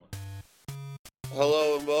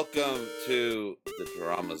Hello and welcome to the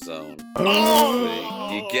Drama Zone. Oh!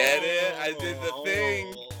 You get it? I did the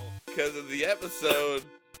thing because of the episode.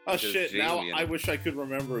 Oh Because shit, now Jamie and- I wish I could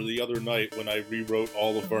remember the other night when I rewrote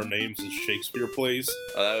all of our names as Shakespeare plays.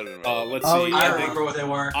 Oh, that would've been Let's Oh, see. yeah. I I think remember what they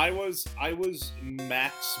were. I was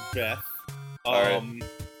Max Beth. Alright.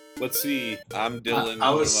 Let's see. I'm Dylan. I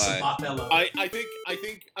was What am Othello. I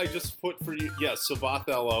think I just put for you. Yes,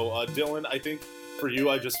 Sabathello. Dylan. I think for you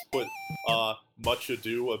I just put Much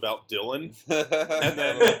Ado About Dylan, and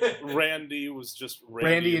then Randy was just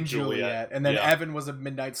Randy and Juliet, and then Yeah. Evan was a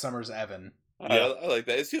Midnight Summers Evan. I like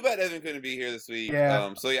that. It's too bad Evan couldn't be here this week.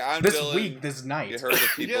 Yeah. So yeah, I'm This Dylan. week, this night. You heard the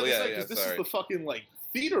people. Yeah, Yeah, this sorry. is the fucking like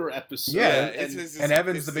theater episode. Yeah, and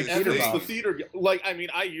Evan's the big his theater Evan's thing. the buff. theater. Like, I mean,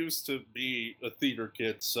 I used to be a theater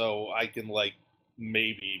kid, so I can like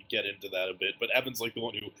maybe get into that a bit. But Evan's like the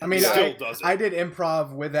one who still does it. I did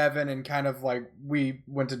improv with Evan, and kind of like we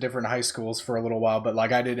went to different high schools for a little while, but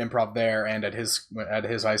like I did improv there and at his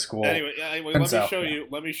high school. Anyway, let himself,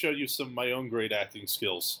 me show you some of my own great acting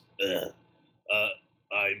skills.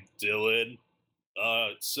 I'm Dylan.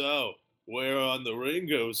 So we're on the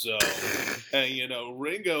Ringo Zone, and you know,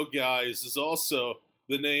 Ringo guys is also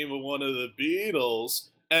the name of one of the Beatles,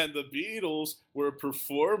 and the Beatles were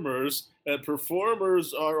performers, and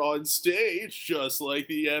performers are on stage just like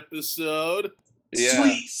the episode. Yeah.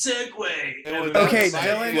 Sweet segue. Okay, Like,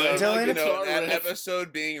 Dylan, you know, Guitar that riff.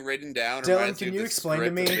 episode being written down. Dylan, reminds can me of you the explain to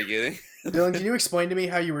script at me- the beginning. Dylan, can you explain to me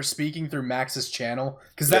how you were speaking through Max's channel?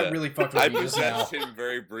 Because that Yeah. really fucked I with me just now. possessed him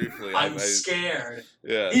very briefly. I'm scared.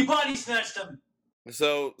 Yeah. He body snatched him.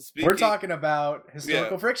 So speaking, We're talking about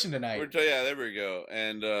historical friction tonight. yeah, there we go.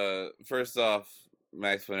 And first off,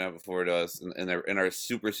 Max pointed out before to us in our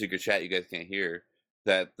super secret chat, you guys can't hear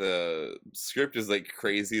that the script is like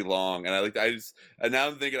crazy long, and now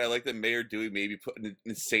I'm thinking I like that Mayor Dewey maybe put an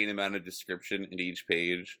insane amount of description in each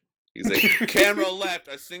page. He's like, camera left,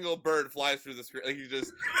 a single bird flies through the screen. Like he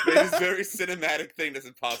just this very cinematic thing that's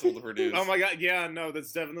impossible to produce. Oh my god, yeah, no,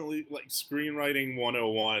 that's definitely like screenwriting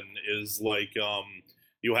 101 is like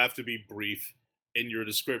you have to be brief in your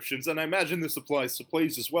descriptions, and I imagine this applies to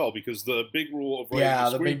plays as well, because the big rule of writing Yeah,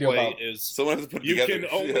 a the big deal screenplay about- is Someone has to put it you together. can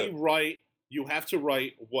only Yeah. write, you have to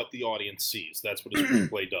write what the audience sees. That's what a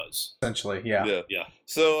screenplay does. Essentially, yeah. Yeah.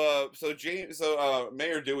 So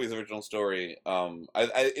Mayor Dewey's original story,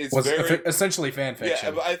 it's Was very essentially fan yeah,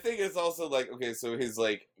 fiction. but I think it's also like okay, so his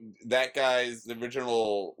like that guy's the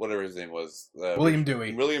original whatever his name was, William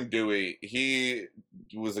Dewey. William Dewey. He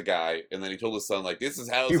was a guy, and then he told his son like this is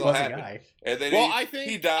how He it's all was a happened. guy. And then Well, he, I think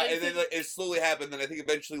he died, I and then think- like, it slowly happened. And I think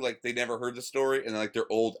eventually like they never heard the story, and then like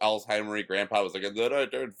their old Alzheimer grandpa was like, and then I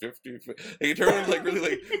turned 50. Like, he turned like really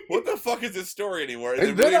like, what the fuck is this story anymore? And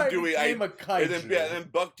then William I Dewey, became a kaiju. and then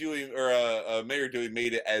Buck Dewey or Mayor Dewey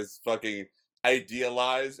made it as fucking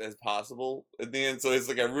idealized as possible at the end. So it's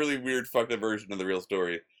like a really weird fucked up version of the real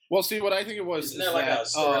story. Well, see, what I think it was Isn't is there like that, a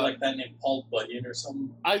story like that named Paul Bunyan or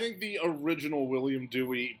something? I think the original William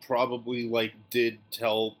Dewey probably like did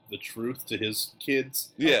tell the truth to his kids,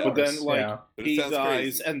 Yeah, but then like yeah. But it he sounds dies,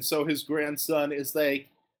 crazy. and so his grandson is like,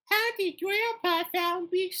 "How did Grandpa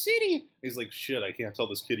found Big City?" He's like, "Shit, I can't tell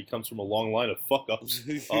this kid. He comes from a long line of fuck ups."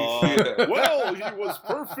 Yeah. Well, he was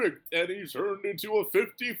perfect, and he turned into a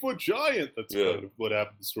 50-foot giant. That's Yeah. kind of what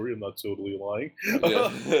happened in the story. I'm not totally lying.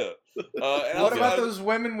 Yeah. And What also, about those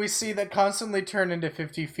women we see that constantly turn into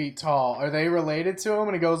 50 feet tall? Are they related to him?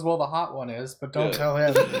 And he goes, well, the hot one is, but don't Yeah. tell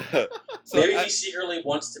him. So Maybe I- he secretly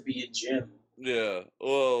wants to be a Jim. yeah.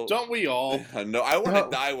 Well, Don't we all? no, I want Oh. to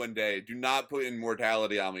die one day. Do not put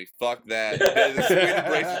immortality on me. Fuck that. The sweet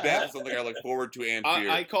embrace of death is something I look forward to and fear.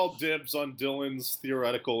 I call dibs on Dylan's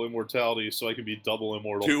theoretical immortality, so I can be double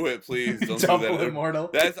immortal. Do it, please. Don't Double do that. immortal.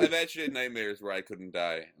 I've had shit nightmares where I couldn't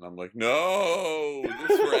die, and I'm like, no,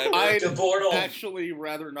 this forever. I'd Immortal. actually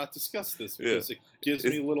rather not discuss this because it gives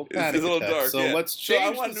It's- me a little it's panic a little attacks. dark. So yeah. let's So I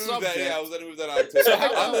change want the to move subject. that. Yeah, I was going to move that on to. So how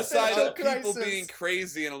on the about side of crisis? people being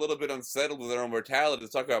crazy and a little bit unsettled with their own mortality,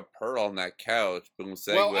 let's talk about Pearl on that couch. Boom,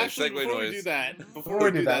 segue. Well, actually, segue before noise. we do that, Before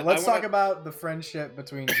we do that, let's I talk wanna- about the friendship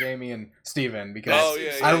between Jamie and Steven, because Oh,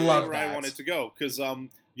 yeah, I yeah, love where that. I wanted to go because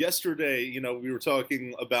yesterday, we were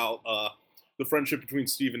talking about the friendship between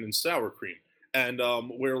Steven and Sour Cream, and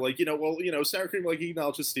where like Sour Cream like he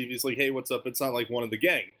acknowledges Steve. He's like, hey, what's up? It's not like one of the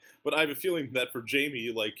gang, but I have a feeling that for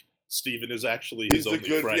Jamie, like Steven is actually his He's a only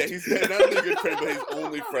good friend. Yeah, he's not only a good friend, but his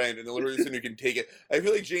only friend, and the only person who can take it. I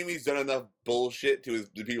feel like Jamie's done enough bullshit to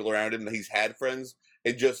the people around him that he's had friends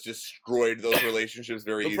and just destroyed those relationships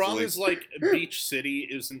very The easily. problem is, like, Beach City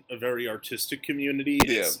isn't a very artistic community.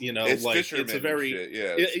 It's, it's like, fishermen it's a and very, shit.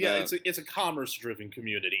 Yeah, it's a commerce-driven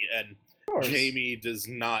community, and Of course. Jamie does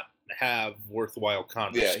not have worthwhile Yeah,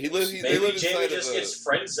 conversations. he lives. They Maybe live Jamie inside just of a. gets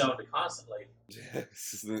friend zoned constantly.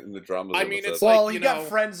 In the drama. I zone, mean, what's it's up? Well, like, he you got know-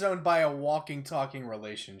 friend zoned by a walking, talking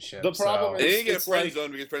relationship. The problem They is- didn't get it's friend like-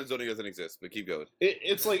 zone because friend zoning doesn't exist. But keep going.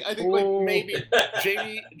 It's like I think like Ooh. maybe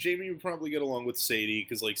Jamie would probably get along with Sadie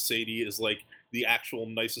because like Sadie is like the actual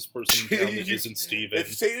nicest person in town that isn't Steven.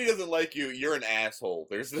 If Sadie doesn't like you, you're an asshole.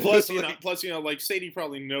 There's Plus, like, you know, like Sadie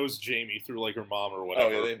probably knows Jamie through like her mom or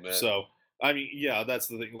whatever. they've met. So I mean, yeah, that's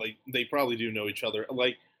the thing. Like they probably do know each other.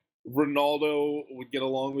 Like Ronaldo would get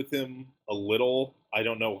along with him a little. I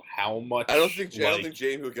don't know how much. I don't think like-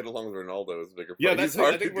 Jamie would get along with Ronaldo. Is a bigger. Yeah, problem. that's He's the thing.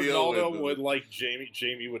 hard I think to deal Ronaldo with. would like Jamie.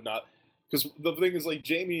 Jamie would not, because the thing is like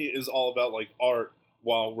Jamie is all about like art,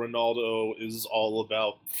 while Ronaldo is all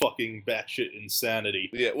about fucking batshit insanity.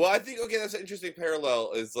 Yeah, well, I think that's an interesting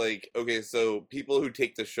parallel. Is like so people who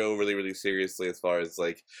take the show really, really seriously, as far as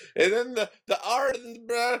like, and then the art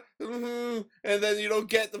and then you don't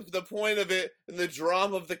get the point of it and the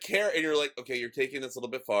drama of the character, and you're like, okay, you're taking this a little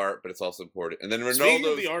bit far, but it's also important. And then Speaking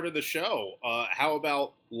of Ronaldo. the art of the show, how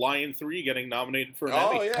about Lion 3 getting nominated for an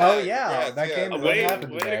Oh Emmy? yeah! Oh, yeah, congrats, that yeah. game- Way, What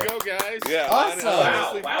happened way today? to go, guys! Yeah, Awesome.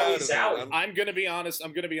 honestly Wow, proud he's of out. him. I'm gonna be honest.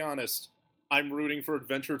 I'm rooting for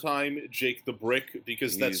Adventure Time, Jake the Brick,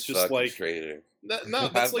 because that's He's just fucking like traitor. no,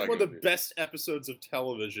 I'm that's like one of the fucking- best episodes of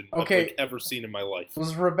television Okay. I've like, ever seen in my life.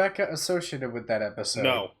 Was Rebecca associated with that episode?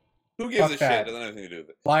 No, Who gives Fuck a that. shit? Doesn't have anything to do with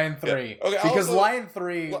it. Lion Yeah. 3. Okay, Because also- Lion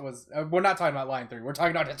 3 Lo- was. We're not talking about Lion 3. We're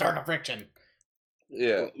talking about Historical Fiction.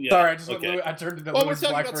 Yeah. yeah, Sorry, I just okay. I turned into Well, we're Lewis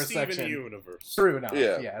talking Black about for a Steven section. Universe. True enough,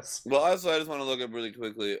 Yeah. yes. Well, also, I just want to look up really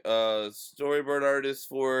quickly. Storyboard artist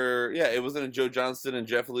for it wasn't Joe Johnston and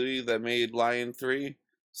Jeff Louie that made Lion 3.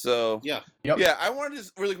 So Yeah, Yep. yeah, I wanted to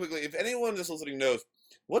just really quickly, if anyone just listening knows,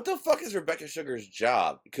 what the fuck is Rebecca Sugar's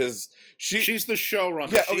job? Because she's the showrunner.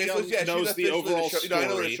 yeah, she okay, so yeah, knows she's the overall show, I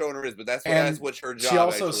know what a story. showrunner is, but that's And what her job She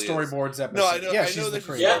also actually is. storyboards episodes. No, I know. Yeah, I she's know the that she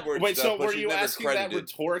creator. Yeah. storyboards Wait, stuff, so but were she's you never asking that credited.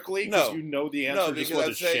 rhetorically? No. Because you know the answer No, just because I'm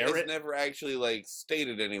wasn't saying share it's it? never actually like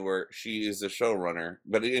stated anywhere. She is a showrunner,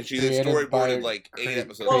 but and she Created by storyboarded like 8 cre-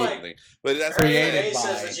 episodes Well, or like, something. But that's Her what I'm Created saying. AMA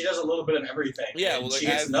says by- that she does a little bit of everything. Yeah, and well, like, she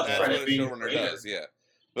gets enough that's what credit a being showrunner creator. does. Yeah,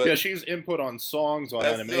 but Yeah, she's input on songs, on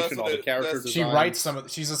That's- animation, that's on what the it- character that's- She design. writes some of.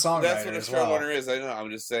 She's a songwriter that's what a as well. showrunner is. I know. I'm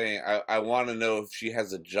just saying. I want to know if she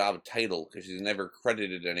has a job title because she's never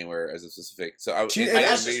credited anywhere as a specific. So She- in that's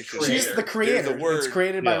just animation, creator. She's the creator. There's a word- It's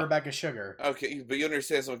created by Yeah. Rebecca Sugar. Okay, but you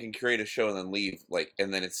understand someone can create a show and then leave, like,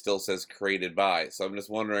 and then it still says created by. So I'm just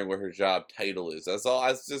wondering what her job title is. That's all.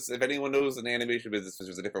 That's just if anyone knows in the animation business, if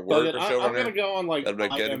there's a different But word for I'm gonna showrunner. go on like That'd be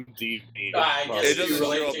good. IMDb. I probably. guess It if you doesn't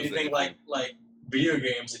relate show up to as anything anything. like video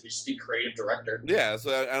games, if you just be creative director. Yeah,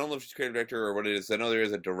 so I don't know if she's creative director or what it is. I know there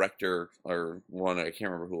is a director or one. I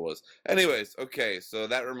can't remember who it was. Anyways, okay, so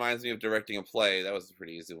that reminds me of directing a play. That was a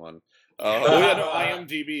pretty easy one. Oh yeah, no,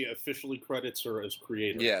 IMDb officially credits her as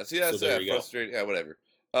creator. Yeah, see, that's So there you go. frustrating. Yeah, whatever.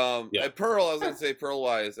 Yeah. At Pearl, I was gonna say Pearl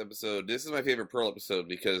Wise episode. This is my favorite Pearl episode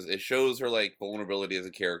because it shows her like vulnerability as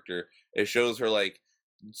a character. It shows her like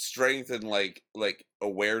strength and like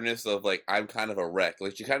awareness of like I'm kind of a wreck.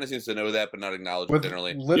 Like she kind of seems to know that, but not acknowledge it With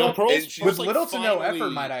generally. little, Yeah, Pearl's- and she- with Pearl's, like, little to no finally- effort,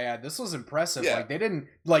 might I add. This was impressive. Yeah.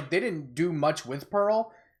 Like they didn't do much with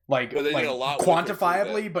Pearl, like But they did a lot with her through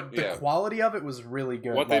quantifiably, that. but the Yeah. quality of it was really good.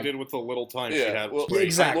 What Like, they did with the little time she Yeah, had. well, was great.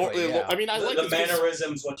 exactly. Lo- Yeah. I mean, I like the this 'cause-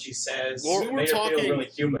 mannerisms, what she says, Well, we were made her talking- feel really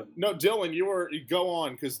human. No, Dylan, you go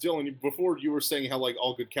on because Dylan, before you were saying how like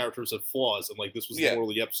all good characters have flaws, and like this was Yeah. the moral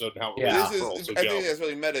of the episode and how it Yeah. relates This to is, Pearl. So I go. think that's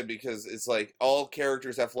really meta because it's like all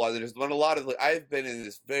characters have flaws. There's been a lot of like I've been in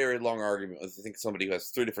this very long argument with I think somebody who has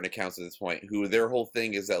 3 different accounts at this point. Who their whole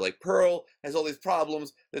thing is that like Pearl has all these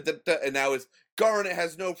problems and now it's Garnet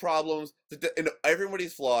has no problems. And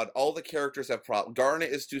everybody's flawed. All the characters have problems. Garnet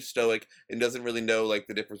is too stoic and doesn't really know like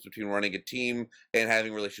the difference between running a team and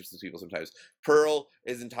having relationships with people. Sometimes Pearl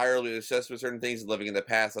is entirely obsessed with certain things and living in the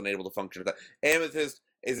past, unable to function with that. Amethyst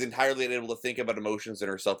is entirely unable to think about emotions and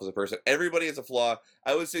herself as a person. Everybody has a flaw.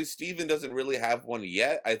 I would say Steven doesn't really have one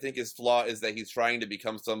yet. I think his flaw is that he's trying to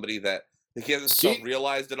become somebody that he hasn't See-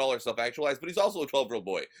 self-realized at all or self-actualized, but he's also a 12-year-old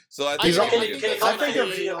boy. So I He's think al- he is- can- I think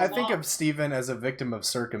Somebody- of I think of Steven as a victim of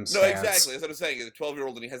circumstance. no, exactly. That's what I'm saying. He's a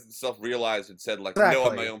 12-year-old and he hasn't self-realized and said, like, no, I'm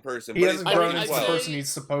Exactly. my own person. He but hasn't he's grown I mean, into I'd the say person he's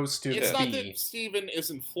supposed to It's not be. that Steven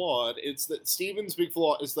isn't flawed. It's that Steven's big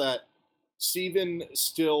flaw is that Steven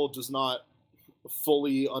still does not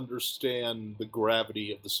fully understand the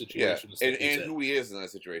gravity of the Yeah, situation. that he's and in. who he is in that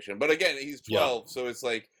situation. But again, he's Yeah. 12, so it's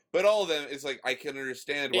like, but all of them, it's like, I can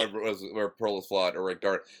understand where Pearl is flawed or like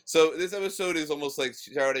Dart. So this episode is almost like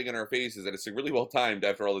shouting in our faces, and it's like really well timed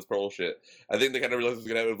after all this Pearl shit. I think they kind of realized it was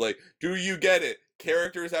going to happen, like, do you get it?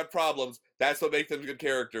 Characters have problems. That's what makes them good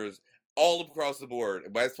characters. all across the board.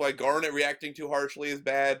 That's why Garnet reacting too harshly is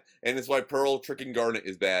bad, and it's why Pearl tricking Garnet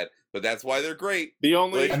is bad. But that's why they're great. The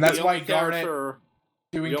only Like- And that's the why only Garnet- character-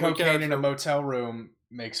 Doing The only cocaine in a character- motel room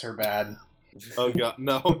makes her bad. Oh god,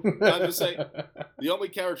 no! I'm just saying. The only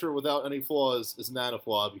character without any flaws is Nana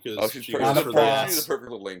Flaw because Oh, she's she perfect. goes Nana for Flaw. the ass. She's a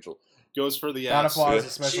perfect little angel. Goes for the Nana ass. Flaw is a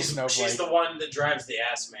special She's snowflake. the one that drives the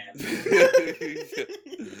ass man.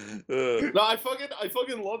 No, I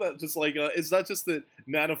fucking love that. Just like it's not just that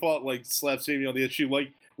Nana Flaw like slaps Jamie on the head. She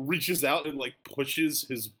like reaches out and like pushes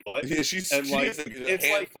his butt. Yeah, she's And, like, a it's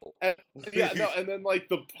like- handful. Yeah, no, and then like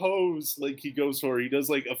the pose, like he goes for, he does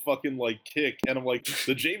like a fucking like kick, and I'm like,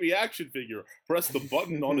 the Jamie action figure, press the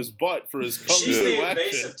button on his butt for his kung She's fu the action.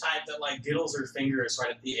 invasive type that like diddles her fingers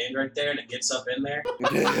right at the end, right there, and it gets up in there.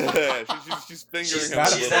 Yeah, she's fingering She's, him Nana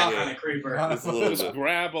a she's little that bit. kind of creeper. Nana Just a little Just bit.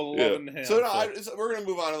 grab a loving hand. So no, we're gonna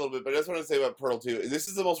move on a little bit, but I just want to say about Pearl too. This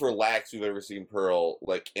is the most relaxed we've ever seen Pearl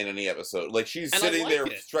like in any episode. Like she's And I sitting like there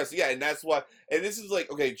it. stressing. Yeah, and that's why. And this is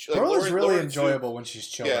like okay, like Pearl is really Lauren enjoyable when she's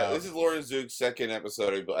Zook, chilled out. this is Lauren Zook's second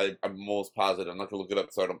episode. I'm almost positive. I'm not gonna look it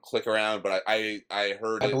up, so I don't click around. But I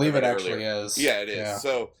heard. I believe it read actually earlier. is. Yeah, it is. Yeah.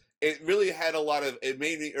 So it really had a lot of. It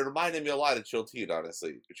reminded me a lot of Chill Teen,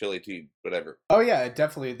 honestly, Chili Teen, whatever. Oh yeah, it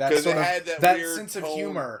definitely that Because it sort of had that weird sense of tone.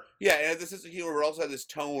 humor. Yeah, it had this sense of humor, but also had this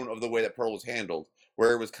tone of the way that Pearl was handled,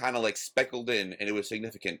 where it was kind of like speckled in and it was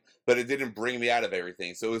significant, but it didn't bring me out of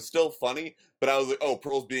everything. So it was still funny, but I was like, oh,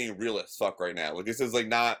 Pearl's being real as fuck right now. Like, this is like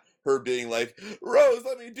not her being like, Rose,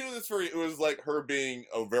 let me do this for you. It was like her being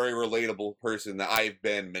a very relatable person that I've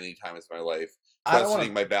been many times in my life, I don't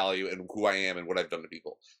questioning want my value and who I am and what I've done to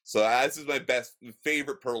people. So this is my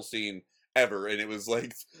favorite Pearl scene ever, and it was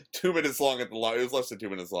like 2 minutes long at the long. It was less than 2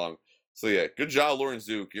 minutes long. So yeah, good job, Lauren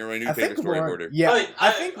Zook. You're my new I favorite think Lauren, storyboarder. yeah, I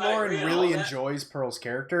I think I Lauren agree on really all that. enjoys Pearl's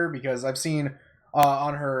character because I've seen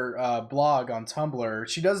on her blog on Tumblr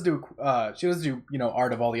she does do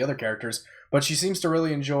art of all the other characters, but she seems to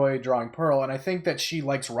really enjoy drawing Pearl, and I think that she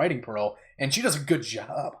likes writing Pearl, and she does a good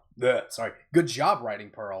job. Good job writing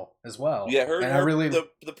Pearl as well. Yeah, and I really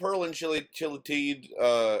the Pearl and Chilitide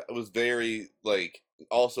was very like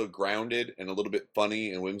also grounded and a little bit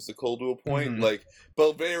funny and whimsical to a point, Mhm. like,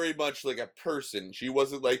 but very much like a person. She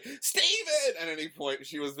wasn't like Steven at any point.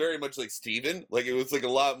 She was very much like Steven. Like it was like a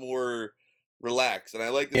lot more relaxed, and I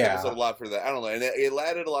like this Yeah. episode a lot for that. I don't know, and it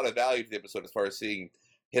added a lot of value to the episode as far as seeing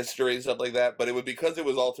history and stuff like that. But it was because it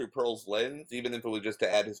was all through Pearl's lens, even if it was just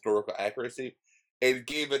to add historical accuracy. It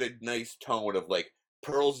gave it a nice tone of like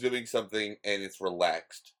Pearl's doing something and it's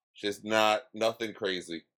relaxed, just nothing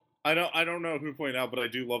crazy. I don't know who pointed out, but I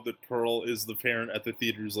do love that Pearl is the parent at the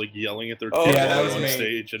theaters, like yelling at their Oh, kids yeah, that was on me.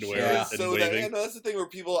 stage and Yeah. wearing and So waving. that's the thing where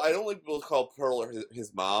I don't like people to call Pearl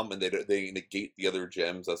his mom, and they negate the other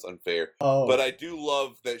gems. That's unfair. oh, But I do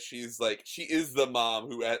love that she is the mom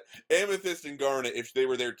who at Amethyst and Garnet, if they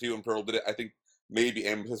were there too, and Pearl did it. I think maybe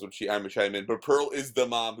Amethyst would I'm a chime in, but Pearl is the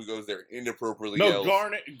mom who goes there inappropriately. No, yells.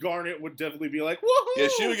 Garnet would definitely be like, woohoo! Yeah,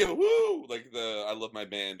 she would give woo like the I love my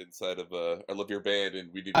band inside of I love your band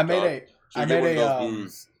and we need to I made talk. a She I would give made one a of those um,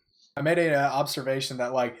 boos. I made a observation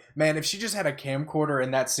that like, man, if she just had a camcorder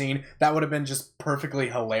in that scene, that would have been just perfectly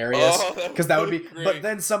hilarious. Oh, Because that would be. great. But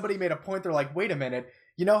then somebody made a point. They're like, wait a minute.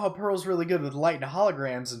 You know how Pearl's really good with light and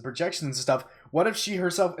holograms and projections and stuff. What if she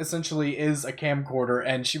herself essentially is a camcorder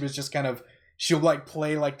and she was just kind of she'll like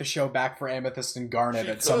play like the show back for Amethyst and Garnet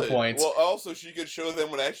She at some could. point. Well, also she could show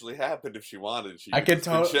them what actually happened if she wanted. She I could just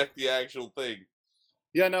tot- project the actual thing.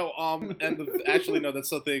 Yeah, no, actually, no, that's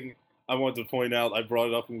something I wanted to point out. I brought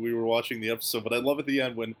it up when we were watching the episode, but I love at the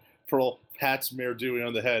end when Pearl pats Mayor Dewey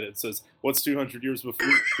on the head and says, "What's 200 years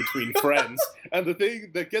between friends?" And the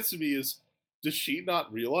thing that gets to me is, does she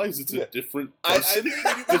not realize it's Yeah. a different I person? think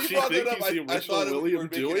when Does you she brought think that up, he's the I original thought it William were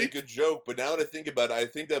making Dewey? a good joke, but now that I think about it, I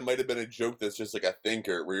think that might have been a joke that's just like a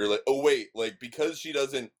thinker, where you're like, oh wait, like because she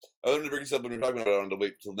doesn't. I wanted to bring something we were talking about on the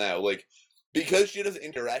wait till now, like. Because she doesn't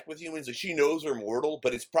interact with humans, like she knows they're mortal,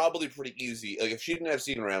 but it's probably pretty easy. Like if she didn't have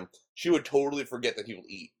Steven around, she would totally forget that people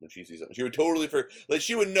eat when she sees them. She would totally like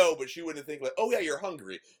she would know, but she wouldn't think like, oh yeah, you're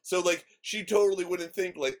hungry. So like she totally wouldn't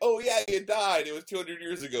think like, oh yeah, you died. It was 200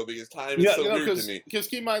 years ago because time is so weird to me. Because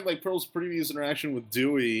keep in mind, like Pearl's previous interaction with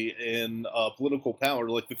Dewey in political power,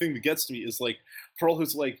 like the thing that gets to me is like Pearl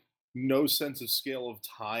has like no sense of scale of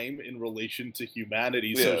time in relation to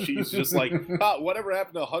humanity. So Yeah. she's just like, whatever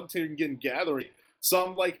happened to hunting and gathering. So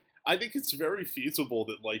I'm like, I think it's very feasible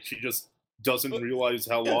that like she just doesn't realize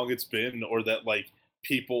how Yeah. long it's been, or that like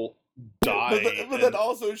people die. But then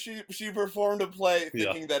also she performed a play Yeah.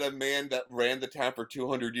 thinking that a man that ran the town for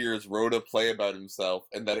 200 years wrote a play about himself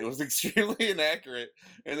and that it was extremely inaccurate.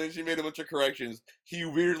 And then she made a bunch of corrections. He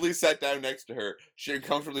weirdly sat down next to her. She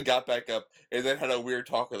uncomfortably got back up and then had a weird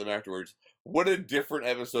talk with him afterwards. What a different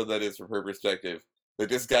episode that is from her perspective. That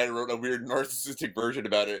this guy wrote a weird narcissistic version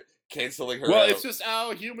about it, canceling her Well, out. it's just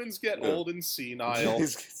how humans get Yeah. old and senile.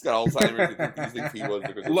 he's got Alzheimer's. He thinks he was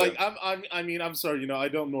the Crystal Like Gem. I'm sorry, I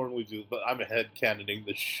don't normally do, but I'm headcanoning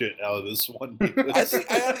the shit out of this one. I honestly think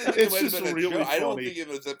it It's might have just been a really joke. I don't funny. think it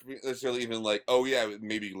was necessarily even like, oh yeah,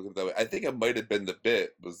 maybe you look at it that way. I think it might have been the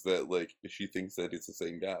bit was that like she thinks that it's the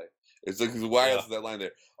same guy. It's like why Yeah. else is that line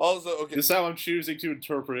there? Also, okay, This is how I'm choosing to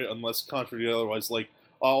interpret it, unless contrary otherwise. Like,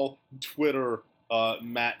 I'll Twitter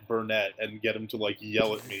Matt Burnett and get him to like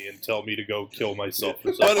yell at me and tell me to go kill myself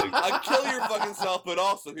or but something. I'll kill your fucking self, but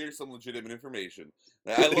also here's some legitimate information.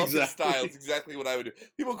 I love his Exactly. style. It's exactly what I would do.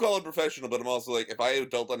 People call him professional, but I'm also like, if I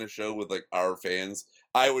dealt on a show with like our fans,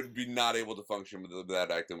 I would be not able to function with that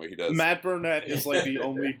acting the way he does. Matt Burnett is like the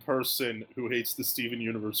only person who hates the Steven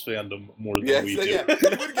Universe fandom more than Yes, we do. yeah,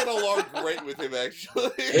 we would get along great with him actually.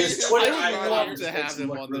 His Twitter I would icon love just to makes have him him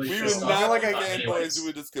look on the really We show. would pissed I not feel off. like be I- fanboys who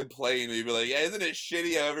would just complain. We'd be like, yeah, isn't it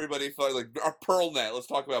shitty how everybody fuck like our PearlNet? Let's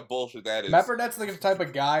talk about bullshit that is. Matt Burnett's the type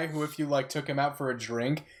of guy who, if you like took him out for a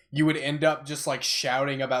drink, you would end up just like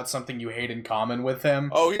shouting about something you hate in common with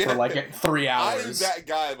him Oh yeah, for like 3 I am hours. that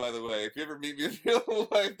guy, by the way. If you ever meet me in real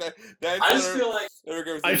life, that's I just feel like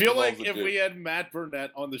I feel like if we had Matt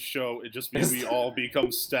Burnett on the show, it just means we all become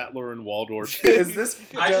Statler and Waldorf. Is this?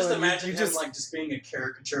 I just Dylan, imagine you him just like just being a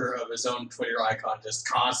caricature of his own Twitter icon, just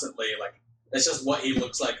constantly like that's just what he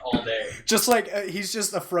looks like all day. just like he's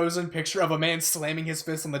just a frozen picture of a man slamming his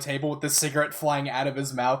fist on the table with the cigarette flying out of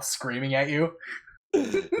his mouth, screaming at you.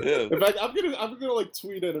 yeah. In fact, I'm gonna like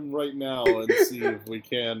tweet at him right now and see if we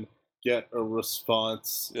can get a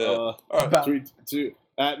response. Yeah. All right. About- Tweet to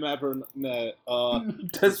at Matt Burnett. Does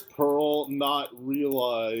Does Pearl not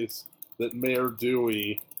realize that Mayor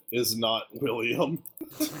Dewey is not William?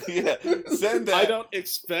 Yeah, send that. I don't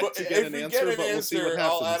expect But to if get an we answer, get but an we'll see what answer,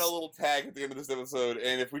 happens. I'll add a little tag at the end of this episode,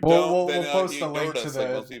 and if we we'll, don't, we'll, then we'll post he a link ignored to us like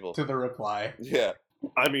most people. the reply. Yeah,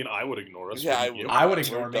 I mean, I would ignore us. yeah, wouldn't you? I would we're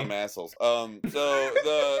ignore me. dumb assholes. So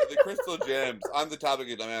the crystal gems. On the topic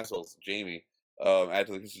of dumb assholes, Jamie. Add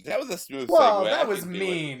to the crystal. That was a smooth Well, segue. that I was can do it.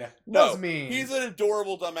 mean. That No, was mean. he's an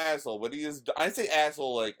adorable dumb asshole, but he is. I say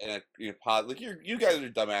asshole like in a pod. Like you guys are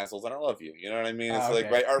dumb assholes, and I love you. You know what I mean? It's Oh, like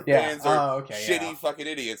okay. right. Our Yeah. fans are Oh, okay. shitty Yeah. fucking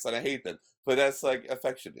idiots, and I hate them. But that's like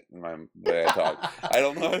affectionate in my way I talk. I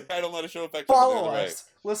don't know. I don't know how to show affection. Follow the other way. us.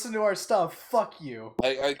 Listen to our stuff. Fuck you.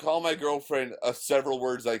 I call my girlfriend several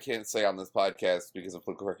words I can't say on this podcast because of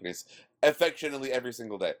political correctness affectionately every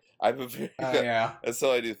single day. I'm a very, Yeah. that's how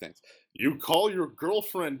I do things. You call your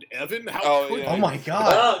girlfriend Evan? How Oh, could yeah. Oh you? my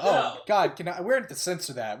god. Oh, Oh no. god. We're gonna have to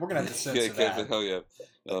censor that. We're gonna have to censor that. Hell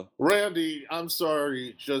yeah. Randy, I'm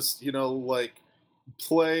sorry. Just like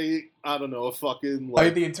play. I don't know, a fucking Play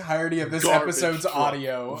like. the entirety of this Garbage episode's truck.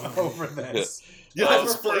 audio over this. Yeah, I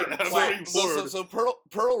let's play prefer every flat. word. So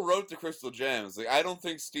Pearl wrote the Crystal Gems. Like I don't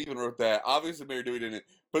think Steven wrote that. Obviously Mary Dewey didn't.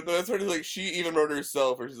 But that's sort of like she even wrote it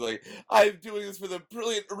herself, where she's like, "I'm doing this for the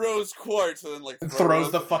brilliant rose quartz," and then like Throws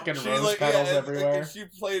the fucking She's rose like, petals and everywhere. she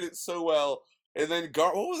played it so well. And then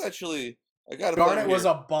what was actually? I got Garnet was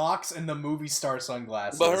a box in the movie star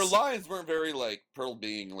sunglasses. But her lines weren't very like Pearl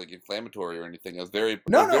being like inflammatory or anything. It was very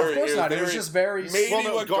No, very, of course not. It was very- just very. maybe Well,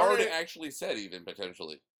 no, what Garnet- Garnet actually said, even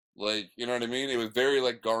potentially. Like you know what I mean? It was very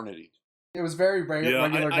like Garnety. It was very Yeah,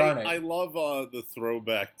 regular Garnet. I love the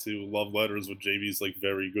throwback to Love Letters with JB's like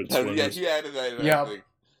very good Yeah, swimmers. he added that. In Yeah. that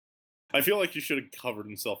I feel like he should have covered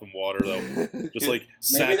himself in water though. thing. Just like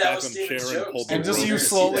sat that back was on the Steven's chair and joke. pulled the and just We're you gonna see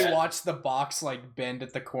slowly that. watch the box like bend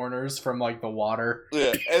at the corners from like the water.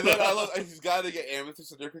 Yeah, and then I love he's got to get amethyst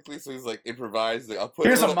certifically, so he's like improvised. Like, I'll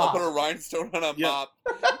Here's a I'll mop. put a rhinestone on a Yeah. mop,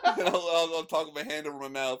 and I'll talk with my hand over my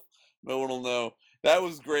mouth. No one will know. That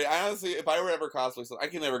was great. I honestly, if I were ever cosplay, I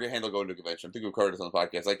can never handle going to a convention. I think we've covered this on the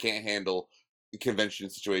podcast. I can't handle the convention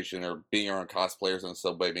situation or being around cosplayers in the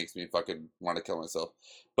subway makes me fucking want to kill myself.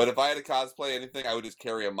 But if I had to cosplay anything, I would just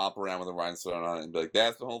carry a mop around with a rhinestone on it and be like,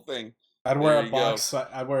 "That's the whole thing." I'd wear There a you box.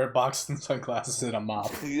 I'd wear a box and sunglasses and a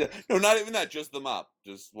mop. Yeah. No, not even that. Just the mop.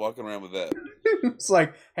 just walking around with that. It's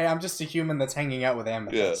like, hey, I'm just a human that's hanging out with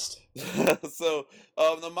Amethyst. So,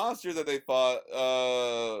 the monster that they fought,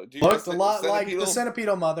 do you Looked guys a lot like the Centipedal?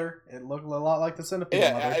 Centipedal Mother. It looked a lot like the Centipedal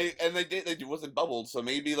Yeah, Mother. and they wasn't bubbled, so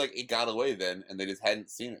maybe like it got away then, and they just hadn't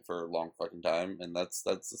seen it for a long fucking time, and that's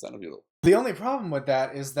the Centipedal. The only problem with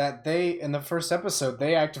that is that they, in the first episode,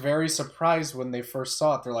 they act very surprised when they first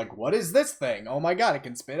saw it. They're like, "What is this thing? Oh my god, it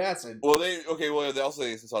can spit acid." Well, they also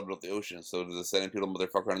saw it about the ocean, so does the Centipedal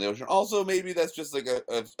motherfucker around the ocean. Also, maybe that's just like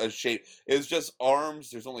a shape. It's just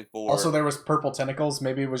arms. There's only 4. Also, there was purple tentacles.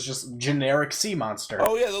 Maybe it was just generic sea monster.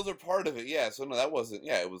 Oh yeah, those are part of it. Yeah, so no, that wasn't.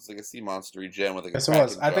 Yeah, it was like a sea monster gem with like a. Yes, it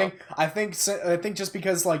was. kraken jaw. I think just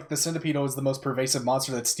because like the Centipedal is the most pervasive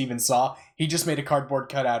monster that Steven saw, he just made a cardboard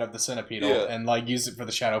cutout of the Centipedal Yeah. and like used it for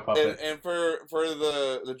the shadow puppet. And for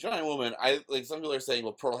the giant woman, I like some people are saying,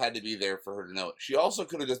 well, Pearl had to be there for her to know it. She also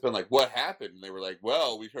could have just been like, "What happened?" And they were like,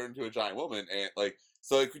 "Well, we turned into a giant woman," and like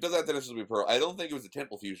so it doesn't have to necessarily be Pearl. I don't think it was a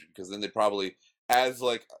temple fusion because then they probably as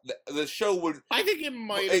like the show would. I think it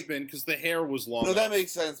might have been because the hair was long. No, that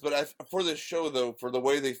makes sense. But for the show though, for the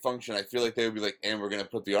way they function, I feel like they would be like, "And we're gonna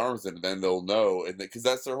put the arms in, and then they'll know," and because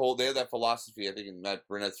that's their whole. They have that philosophy. I think in Matt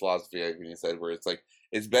Burnett's philosophy, I think he said, where it's like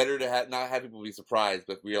it's better to not have people be surprised,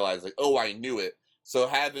 but realize like, "Oh, I knew it." So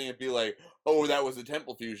having it be like, "Oh, that was a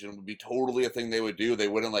temple fusion," would be totally a thing they would do. They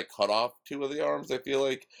wouldn't like cut off 2 of the arms. I feel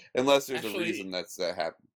like unless there's a reason that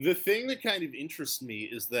happened. The thing that kind of interests me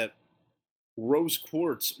is that Rose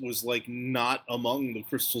Quartz was like not among the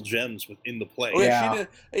crystal gems within the play. Oh, Yeah. she did.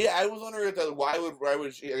 Yeah, I was wondering if that, why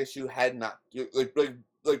would she? I guess you had not like Pearl.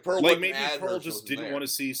 Like wouldn't maybe add her Pearl if she just wasn't didn't there. want to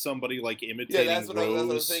see somebody like Yeah, imitating that's what I was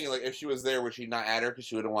Rose. thinking. Like, if she was there, would she not add her because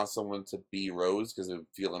she wouldn't want someone to be Rose because it would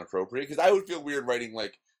feel inappropriate? Because I would feel weird writing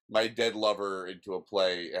like my dead lover into a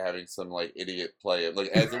play, having some like idiot play it. Like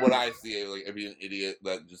as what I see it, like I'd be an idiot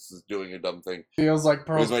that just is doing a dumb thing. Feels like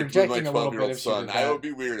Pearl's With my projecting a little bit 12-year-old if she son, did I that. would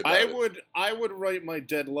be weird about it. I would write my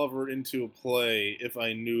dead lover into a play if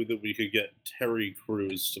I knew that we could get Terry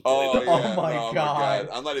Crews to play Oh, that. yeah. Oh my God.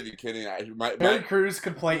 I'm not even kidding. Terry Crews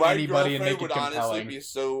could play My anybody and girlfriend make it would honestly compelling. be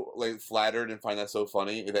so like flattered and find that so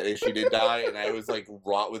funny that if she did die and I was like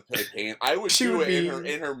wrought with pain, I would She do would it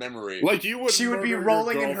be- in her memory. Like you would. She would be murder your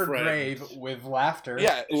rolling in her girlfriend. grave with laughter.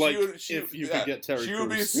 Yeah, Like, she if you yeah, could get Terry she would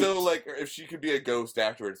be Crews. so like if she could be a ghost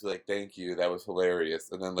afterwards, like thank you, that was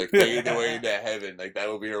hilarious, and then like fade away into heaven, like that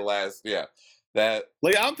would be her last. Yeah, that.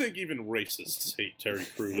 Like I don't think even racists hate Terry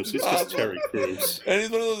Crews. He's just Terry Crews. And he's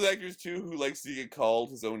one of those actors too who likes to get called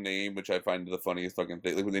his own name, which I find the funniest fucking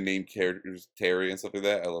thing. Like when they name characters Terry and stuff like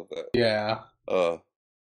that. I love that. Yeah.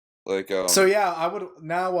 So yeah, I would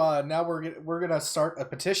now we're gonna start a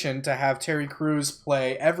petition to have Terry Crews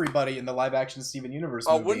play everybody in the live action Steven Universe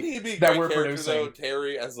movie. Oh, wouldn't he be a that great we're character though? producing.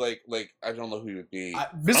 Terry as like I don't know who he would be. I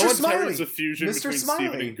Mr. want Smiley. Terry's a fusion Mr. between Smiley.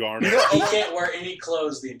 Steven and Garner. He can't wear any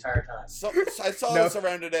clothes the entire time. So, I saw No. this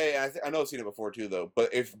around today, and I know I've seen it before too, though.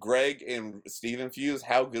 But if Greg and Steven fuse,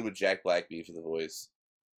 how good would Jack Black be for the voice?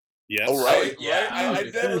 Yes. Oh, right, yeah, right. I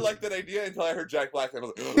okay. never liked that idea until I heard Jack Black, and I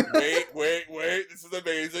was like, wait, this is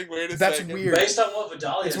amazing. Wait a That's second. weird. Based on what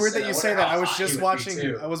Vidalia It's weird said, that you I say wonder that. how I was hot he just would be, watching.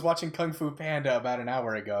 too. I was watching Kung Fu Panda about an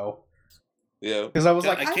hour ago Yeah. because I was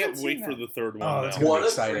like, I can't haven't wait seen for that. the third one. Oh, now. that's gonna be What a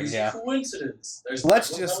exciting, crazy yeah. coincidence. There's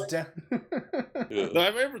Let's one just. coming. Yeah. No,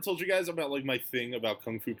 have I ever told you guys about like my thing about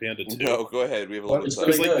Kung Fu Panda 2? No, go ahead. We have a little It's bit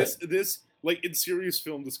Because of pretty like good. this like in serious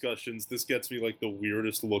film discussions, this gets me like the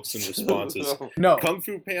weirdest looks and responses. time. No, Kung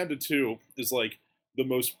Fu Panda 2 is like the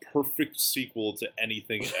most perfect sequel to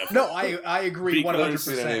anything ever. no, I agree Because- one I've hundred never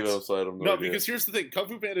seen any of percent. those, so I have no No, idea. because here's the thing: Kung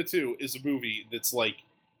Fu Panda 2 is a movie that's like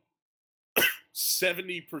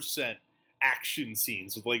 70% action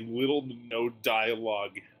scenes with like little to no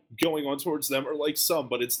dialogue going on towards them, or like some,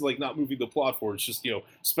 but it's like not moving the plot forward. It's just, you know,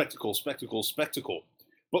 spectacle, spectacle, spectacle.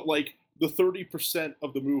 But like the 30%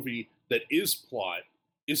 of the movie that is plot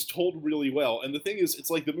is told really well. And the thing is, it's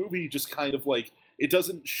like the movie just kind of like, it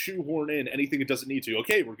doesn't shoehorn in anything it doesn't need to.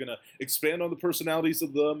 Okay, we're going to expand on the personalities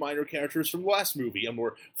of the minor characters from the last movie, and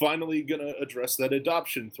we're finally going to address that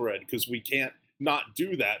adoption thread, because we can't not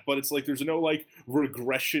do that. But it's like there's no like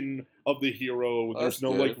regression of the hero. There's That's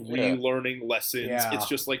no good, like yeah. relearning lessons. Yeah. It's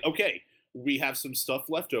just like, okay, we have some stuff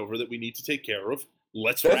left over that we need to take care of.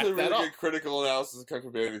 Let's That's wrap a that really up. good critical analysis of Kung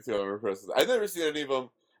Fu Panda 2. I'm impressed. I've never seen any of them.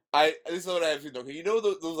 This is what I have seen though. You know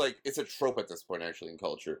those like, it's a trope at this point actually in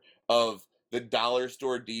culture of the dollar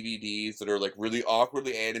store DVDs that are like really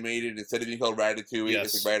awkwardly animated instead of being called Ratatouille.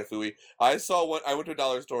 Yes. It's like Ratatouille. I saw one. I went to a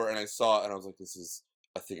dollar store and I saw it and I was like, this is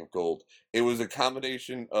a thing of gold. It was a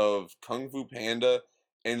combination of Kung Fu Panda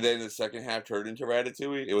and then the second half turned into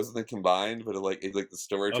Ratatouille. It wasn't like combined, but the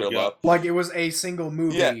story trailed God. up. Like it was a single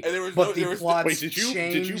movie. Yeah, and there was but no, the there was plots Wait, did you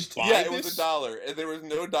changed. buy yeah, it this? was $1, and there was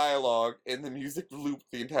no dialogue, and the music looped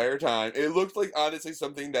the entire time. It looked like honestly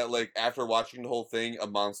something that like after watching the whole thing, a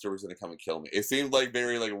monster was gonna come and kill me. It seemed like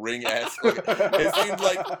very like Ring-esque. Like, it seemed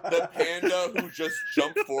like the panda who just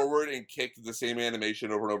jumped forward and kicked the same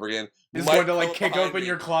animation over and over again. Is might going to like come kick behind open me.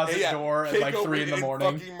 your closet Yeah, door at kick like 3 open in the and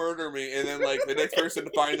morning. fucking murder me, and then like the next person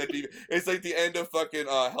to find that DVD. It's like the end of fucking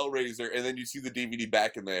Hellraiser, and then you see the DVD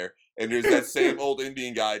back in there, and there's that same old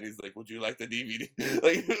Indian guy, and he's like, "Would you like the DVD?"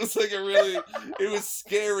 Like it was like it was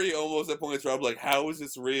scary almost at points where I'm like, "How is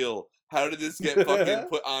this real? How did this get fucking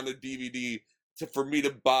put on a DVD for me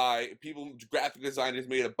to buy?" Graphic designers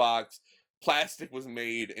made a box. Plastic was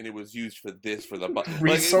made and it was used for the box.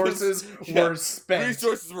 Resources were spent.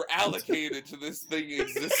 Resources were allocated to this thing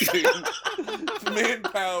existing.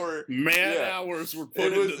 Manpower. Man-hours were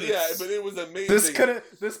put into this. Yeah, but it was amazing.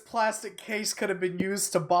 This plastic case could have been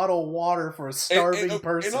used to bottle water for a starving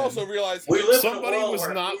person. And also realize somebody was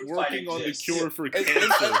not working on the cure for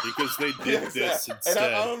cancer because they did this instead.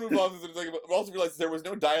 And I don't know but also realized there was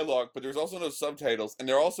no dialogue, but there was also no subtitles, and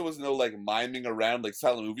there also was no like miming around like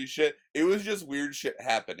silent movie shit. It was just weird shit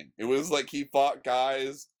happening. It was like he fought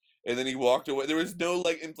guys and then he walked away. There was no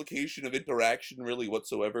like implication of interaction really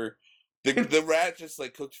whatsoever. The rat just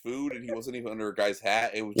like cooked food and he wasn't even under a guy's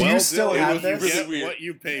hat. It was Do you still have really this? weird. What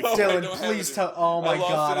you pay No, for. I Dylan, don't have please it. tell. Oh my I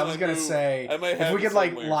lost god, it I in was a gonna move. say I might if have we it could like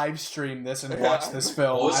somewhere. live stream this and watch this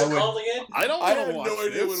film, What was I it would. called again? I don't I want to have watch no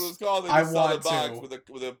idea this. what it was called. I I saw the want box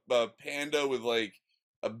to. with a panda with like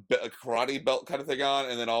a karate belt kind of thing on,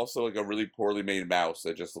 and then also like a really poorly made mouse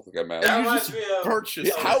that just looked like a mouse. That You reminds just me of purchased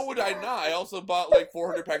Yeah, it. how would I not? I also bought like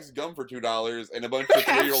 400 packs of gum for $2 and a bunch of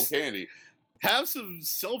 3-year-old candy. Have some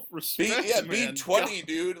self-respect, Be man. 20,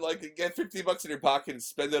 dude. Like get $50 in your pocket and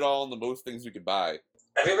spend it all on the most things you could buy.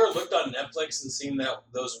 Have you ever looked on Netflix and seen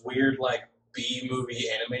those weird like B-movie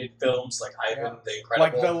animated films like Ivan the Incredible?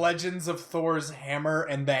 Like the Legends of Thor's hammer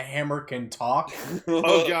and the hammer can talk.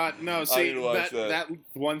 Oh god, no! I See didn't watch that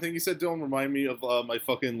one thing you said, Dylan, remind me of my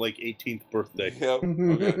fucking like 18th birthday. Yep.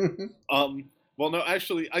 Okay. Well, no,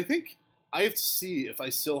 actually, I think I have to see if I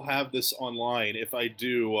still have this online. If I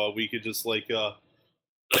do, we could just like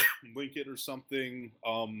link it or something.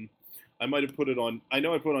 I might have put it on. I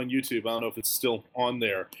know I put it on YouTube. I don't know if it's still on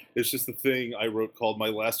there. It's just the thing I wrote called "My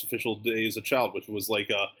Last Official Day as a Child," which was like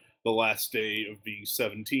the last day of being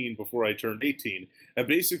 17 before I turned 18. And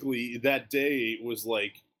basically, that day was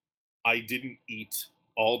like I didn't eat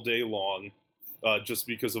all day long, just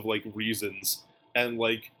because of like reasons, and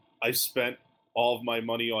like I spent all of my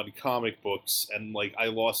money on comic books, and like I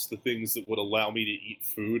lost the things that would allow me to eat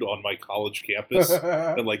food on my college campus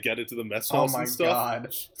and like get it to the mess Oh house my and stuff.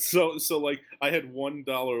 god. So like I had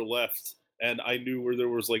 $1 left, and I knew where there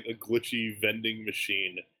was like a glitchy vending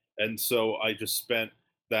machine, and so I just spent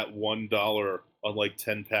that $1 on like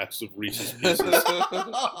 10 packs of Reese's Pieces.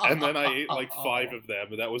 And then I ate like 5 of them,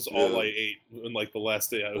 and that was all I ate in like the last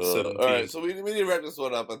day I was 17. All right, so we need to wrap this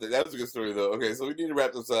one up. I think that was a good story, though. Okay, so we need to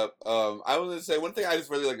wrap this up. I was gonna say one thing I just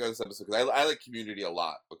really like on this episode because I like Community a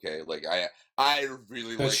lot. Okay, like I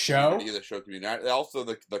really The like show? Community, the show Community, also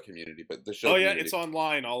the Community, but the show. Oh yeah, Community. it's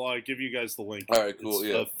online. I'll give you guys the link. All right, cool. It's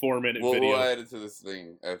Yeah, a 4-minute we'll video. add it to this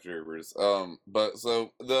thing afterwards. But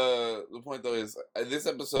so the point though is this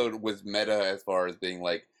episode was meta as far as being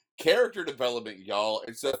like character development, y'all.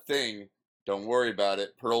 It's a thing. Don't worry about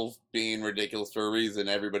it. Pearl's being ridiculous for a reason.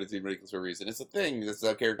 Everybody's being ridiculous for a reason. It's a thing. This is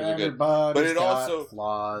how characters are good. But it also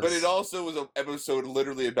flaws. But it also was an episode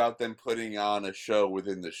literally about them putting on a show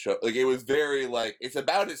within the show. Like it was very like it's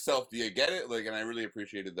about itself. Do you get it? Like, and I really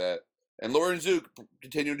appreciated that. And Lauren Zook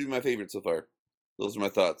continue to be my favorite so far. Those are my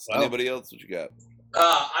thoughts. Wow. Anybody else? What you got?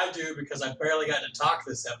 I do because I barely got to talk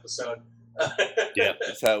this episode. Yeah,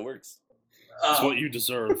 That's how it works. that's what you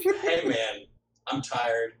deserve. Hey man, I'm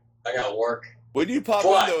tired. I got work. When you pop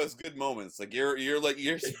But- in though, it's good moments. Like you're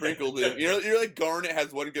sprinkled in. You're like Garnet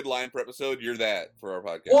has one good line per episode. You're that for our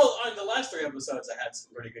podcast. Well, on the last 3 episodes, I had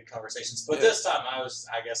some pretty good conversations, but Yeah. this time I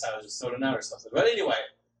guess I was just zoning out or something. But anyway,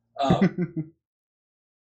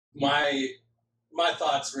 my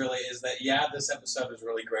thoughts really is that this episode is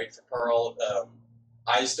really great for Pearl.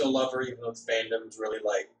 I still love her, even though the fandom's really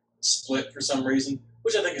like split for some reason,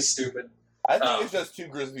 which I think is stupid. I think it's just two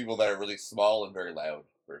groups of people that are really small and very loud.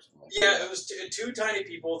 Personally, Yeah, it was two tiny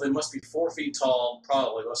people. They must be 4 feet tall,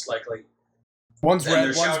 probably most likely. One's And red,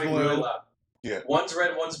 they're one's shouting really blue. loud. Yeah. One's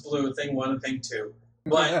red, one's blue. Thing 1 and thing 2.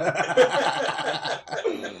 But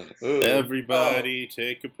Everybody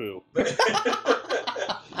take a poo.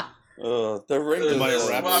 The Ringo. Am I a Well,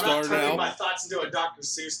 rap I'm star not turning now? my thoughts into a Dr.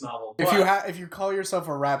 Seuss novel. If you call yourself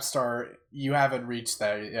a rap star, you haven't reached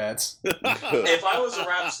that yet. If I was a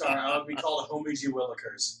rap star, I would be called Homie G.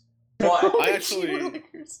 Willikers. But I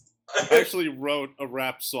actually wrote a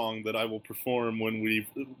rap song that I will perform when we've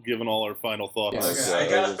given all our final thoughts. Yes. Okay, I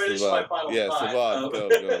gotta finish my final yeah, thought. Savant,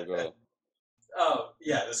 go. Oh,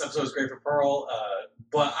 yeah, this episode was great for Pearl,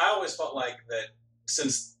 but I always felt like that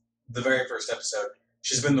since the very first episode,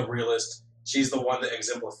 she's been the realist. She's the one that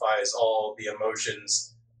exemplifies all the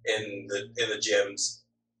emotions in the gyms.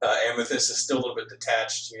 Amethyst is still a little bit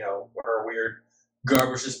detached, her weird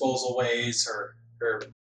garbage disposal ways, her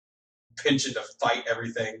penchant to fight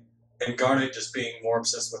everything, and Garnet just being more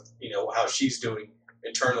obsessed with, how she's doing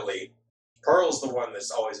internally. Pearl's the one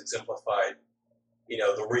that's always exemplified,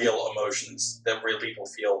 the real emotions that real people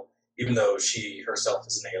feel, even though she herself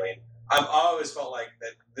is an alien. I've always felt like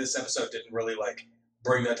that this episode didn't really,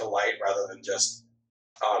 bring that to light rather than just,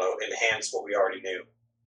 enhance what we already knew.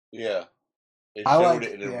 Yeah. It I showed like-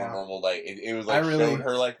 it in a yeah. normal light. It was I like really- showed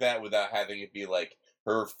her like that without having it be like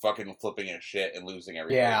her fucking flipping her shit and losing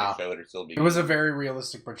everything. Yeah. It showed her still being. It was a very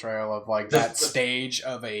realistic portrayal of that stage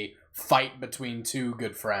of a fight between two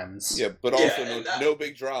good friends. Yeah, but Yeah, also and no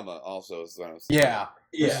big drama. Also, is what I'm saying. Yeah.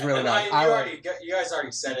 Yeah, is really and nice. you guys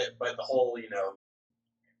already said it, but the whole,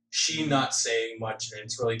 she not saying much, and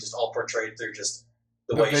it's really just all portrayed through just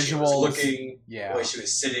the The way she was visuals. looking, Yeah. the way she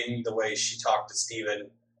was sitting, the way she talked to Steven.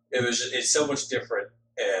 It's so much different,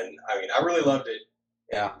 and I really loved it.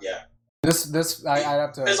 And, yeah. This I'd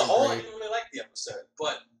have to As a whole, I agree. didn't really like the episode,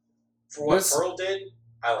 but for what Pearl did,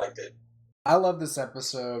 I liked it. I love this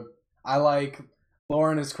episode. I like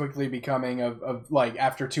Lauren is quickly becoming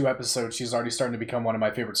after 2 episodes, she's already starting to become one of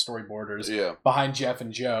my favorite storyboarders. Yeah. Behind Jeff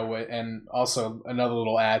and Joe, and also another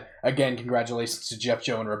little ad. Again, congratulations to Jeff,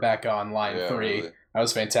 Joe, and Rebecca on line 3. Really. That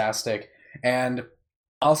was fantastic. And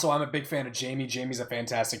also, I'm a big fan of Jamie. Jamie's a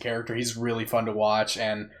fantastic character. He's really fun to watch,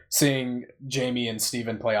 and seeing Jamie and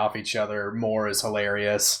Steven play off each other more is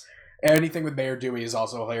hilarious. Anything with Mayor Dewey is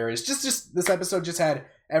also hilarious. Just this episode just had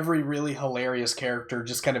every really hilarious character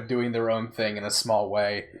just kind of doing their own thing in a small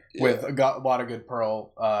way, with a lot of good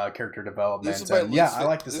Pearl character development. I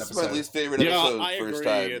like this episode. This is my least favorite Yeah, episode. I First agree.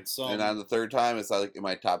 time, It's, and on the third time, it's like in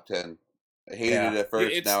my top 10. I hated it at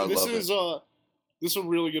first. Now I love it. This is a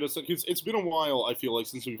really good episode. It's been a while, I feel like,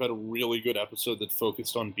 since we've had a really good episode that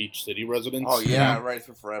focused on Beach City residents. Oh yeah, right,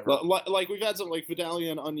 for forever. Like we've had some like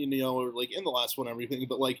Vidalia and Onion, in the last one and everything,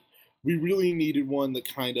 but we really needed one that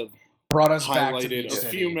kind of brought us back to highlighted Beach a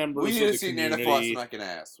City. few members We of need to the see Nana community. Floss smacking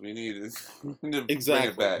ass. We need to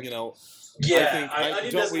Exactly. bring it back. Yeah, I Onion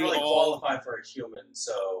don't doesn't we really all- qualify for a human,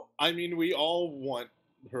 so... I mean, we all want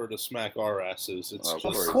her to smack our asses. It's Of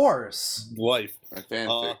Of just course. life. My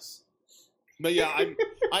fanfics. But yeah,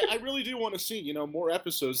 I really do want to see, more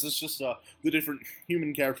episodes. It's just the different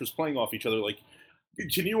human characters playing off each other.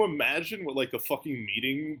 Can you imagine what the fucking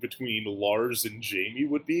meeting between Lars and Jamie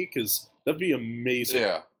would be? Because that'd be amazing.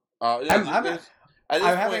 Yeah. I'm having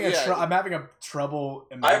a trouble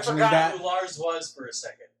I imagining forgot that. who Lars was for a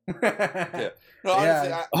second. No,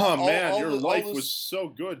 honestly, Your life was was so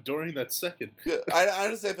good during that second. I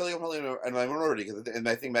honestly, I feel like I'm probably in my minority, and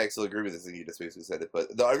I think Max will agree with this, and you just basically said it. But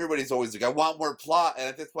everybody's always like, I want more plot, and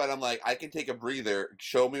at this point, I'm like, I can take a breather.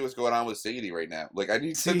 Show me what's going on with Sadie right now. I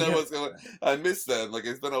need to know what's going. I miss them.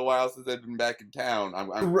 It's been a while since I've been back in town. I'm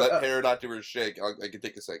let Pterodactyl shake. I can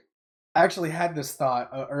take a second. I actually had this thought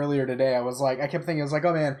earlier today. I kept thinking,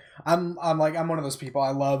 oh man, I'm one of those people. I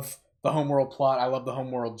love the homeworld plot. I love the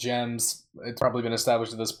homeworld gems. It's probably been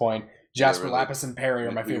established at this point. Jasper, really. Lapis, and Perry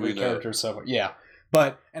are my We favorite know. characters so far. Yeah.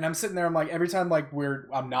 And I'm sitting there, I'm like, every time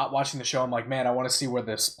I'm not watching the show, I'm like, man, I want to see where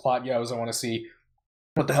this plot goes. I want to see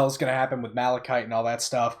what the hell is going to happen with Malachite and all that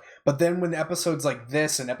stuff. But then when episodes like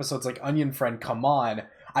this and episodes like Onion Friend come on,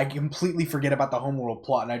 I completely forget about the homeworld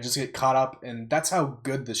plot and I just get caught up. And that's how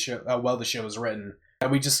good how well the show is written. And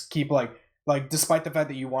we just keep despite the fact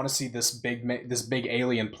that you want to see this big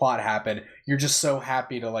alien plot happen, you're just so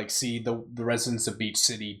happy to see the residents of Beach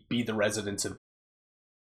City be the residents of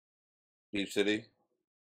Beach City.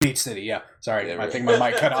 Beach City. Yeah, sorry, Yeah, I right. think my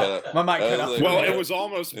mic cut off. My mic cut off. Well, It was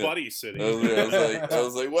almost Yeah. Buddy City. I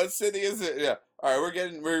was like, what city is it? Yeah. All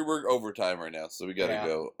right, we're overtime right now, so we gotta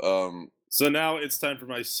go. So now it's time for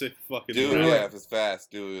my sick fucking Do rap. it, yeah, if it's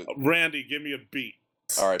fast, do it. Randy, give me a beat.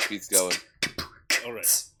 All right, Pete's going. All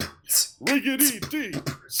right. Riggedy-dee,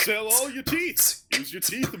 sell all your teeth. Use your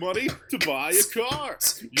teeth money to buy a car.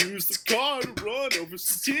 Use the car to run over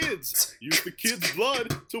some kids. Use the kids'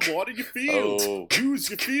 blood to water your fields. Oh. Use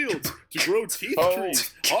your fields to grow teeth Oh.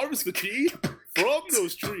 trees. Harvest the teeth from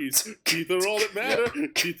those trees. Teeth are all that matter.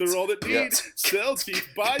 Teeth are all that need. Yeah. Sell teeth,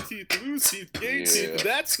 buy teeth, lose teeth, gain Yeah. teeth.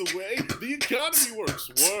 That's the way the economy works.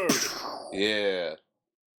 Word. Yeah.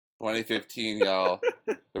 2015, y'all.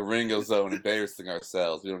 The Ringo Zone, embarrassing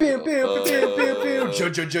ourselves. We don't Pew, give pew, a pew, pew,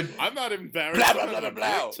 pew. fuck. I'm not embarrassed. Blah, I'm blah, blah, having a blah,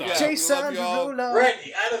 blah. great time. Yeah. Jason we love y'all. Derulo.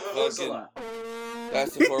 Randy, out of Avuzela.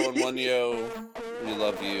 That's the 411, yo. We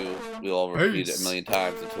love you. We'll all repeat it Peace. a million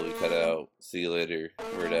times until we cut out. See you later.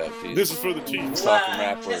 Word out. Peace. This is for the teens. Talking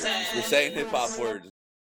rap words. We're saying hip hop words.